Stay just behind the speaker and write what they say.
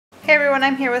Hey everyone,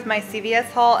 I'm here with my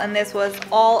CVS haul, and this was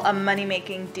all a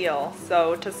money-making deal.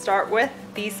 So to start with,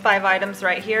 these 5 items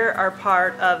right here are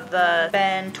part of the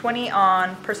spend 20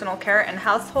 on personal care and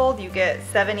household, you get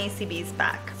 7 ECBs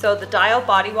back. So the Dial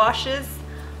body washes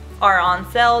are on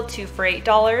sale 2 for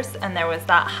 $8, and there was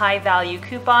that high value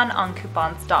coupon on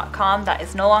coupons.com that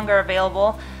is no longer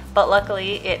available, but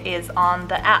luckily it is on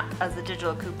the app as a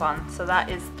digital coupon. So that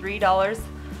is $3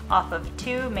 off of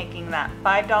 2, making that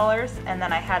 $5, and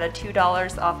then I had a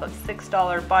 $2 off of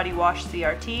 $6 body wash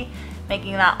CRT,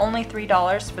 making that only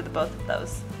 $3 for the both of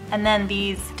those. And then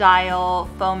these Dial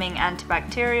foaming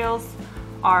antibacterials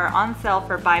are on sale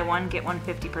for buy one get one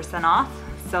 50% off.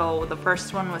 So the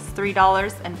first one was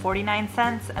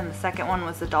 $3.49 and the second one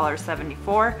was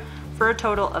 $1.74 for a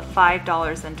total of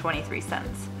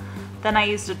 $5.23. Then I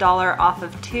used $1 off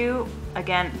of 2,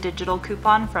 again digital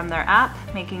coupon from their app,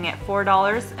 making it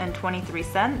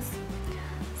 $4.23.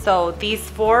 So these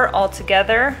 4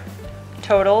 altogether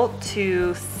total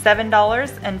to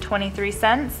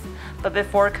 $7.23, but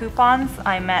before coupons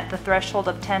I met the threshold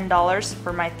of $10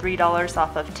 for my $3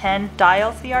 off of 10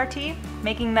 Dial CRT,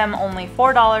 making them only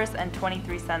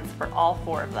 $4.23 for all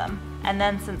 4 of them. And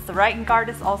then since the Right Guard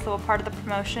is also a part of the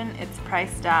promotion, it's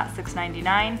priced at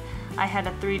 $6.99. I had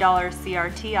a $3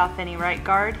 CRT off any Right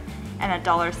Guard and a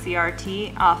 $1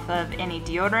 CRT off of any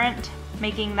deodorant,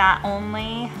 making that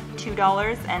only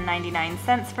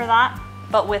 $2.99 for that.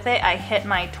 But with it, I hit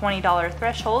my $20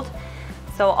 threshold.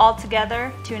 So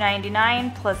altogether,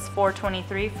 $2.99 plus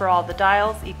 $4.23 for all the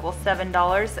Dials equals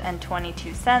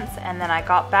 $7.22, and then I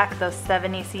got back those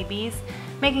 7 ECBs,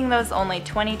 making those only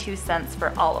 22 cents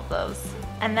for all of those.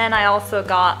 And then I also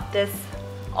got this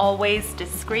Always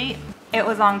Discreet. It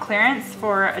was on clearance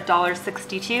for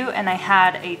 $1.62, and I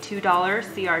had a $2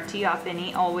 CRT off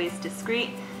any Always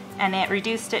Discreet, and it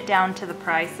reduced it down to the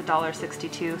price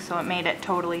 $1.62, so it made it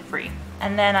totally free.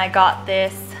 And then I got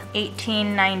this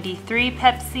 $18.93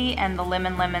 Pepsi and the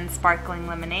Lemon Sparkling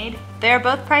Lemonade. They're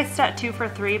both priced at 2 for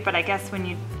 $3, but I guess when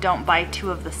you don't buy 2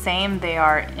 of the same, they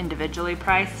are individually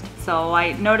priced. So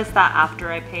I noticed that after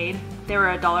I paid. They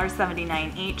were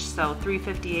 $1.79 each, so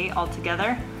 $3.58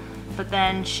 altogether. But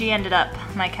then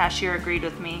my cashier agreed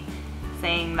with me,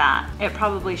 saying that it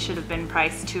probably should have been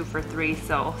priced 2 for $3.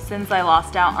 So since I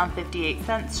lost out on 58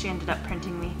 cents, she ended up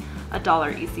printing me a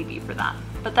 $1 ECB for that.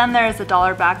 But then there is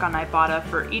 $1 back on Ibotta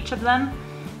for each of them,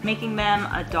 making them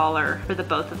 $1 for the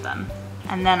both of them.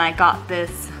 And then I got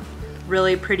this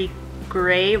really pretty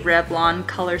gray Revlon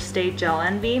Color Stay Gel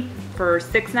Envy for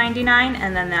 $6.99,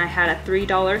 and then I had a $3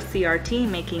 CRT,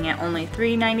 making it only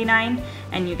 $3.99,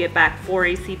 and you get back 4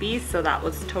 ECBs, so that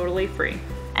was totally free.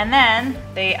 And then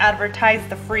they advertised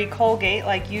the free Colgate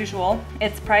like usual.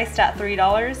 It's priced at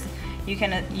 $3. You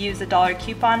can use a $1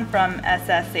 coupon from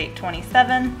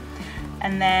SS827,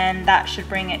 and then that should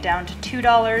bring it down to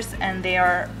 $2, and they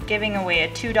are giving away a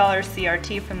 $2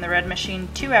 CRT from the red machine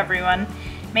to everyone,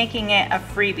 making it a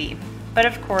freebie. But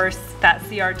of course, that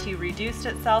CRT reduced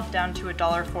itself down to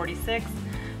 $1.46.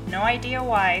 No idea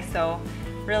why, so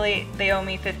really they owe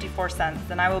me 54 cents,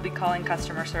 and I will be calling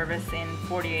customer service in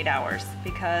 48 hours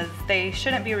because they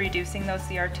shouldn't be reducing those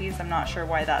CRTs. I'm not sure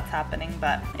why that's happening,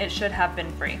 but it should have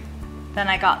been free. Then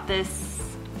I got this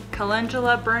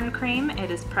calendula burn cream. It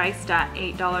is priced at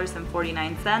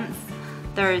 $8.49.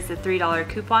 There is a $3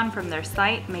 coupon from their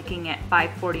site, making it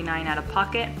 $5.49 out of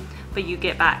pocket, but you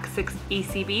get back 6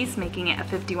 ECBs, making it a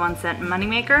 51-cent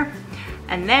moneymaker.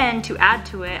 And then to add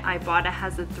to it, Ibotta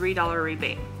has a $3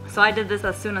 rebate. So I did this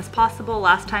as soon as possible.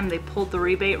 Last time they pulled the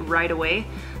rebate right away,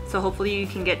 so hopefully you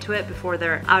can get to it before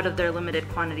they're out of their limited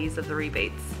quantities of the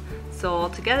rebates. So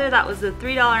altogether that was a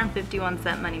 $3.51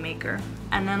 moneymaker.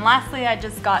 And then lastly, I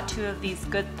just got 2 of these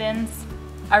Good Thins.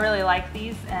 I really like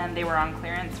these, and they were on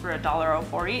clearance for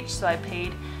 $1.04 each, so I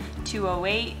paid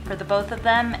 $2.08 for the both of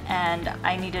them, and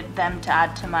I needed them to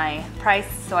add to my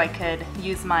price so I could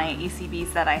use my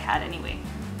ECBs that I had anyway.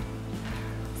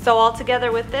 So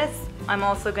altogether with this, I'm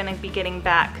also going to be getting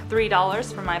back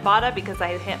 $3 from Ibotta because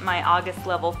I hit my August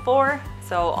level 4.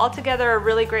 So altogether a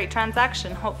really great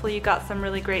transaction. Hopefully you got some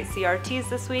really great CRTs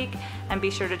this week, and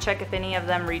be sure to check if any of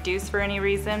them reduce for any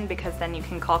reason, because then you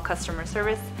can call customer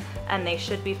service and they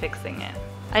should be fixing it.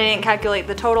 I didn't calculate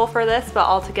the total for this, but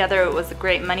altogether it was a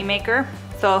great moneymaker.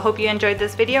 So I hope you enjoyed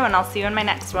this video, and I'll see you in my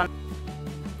next one.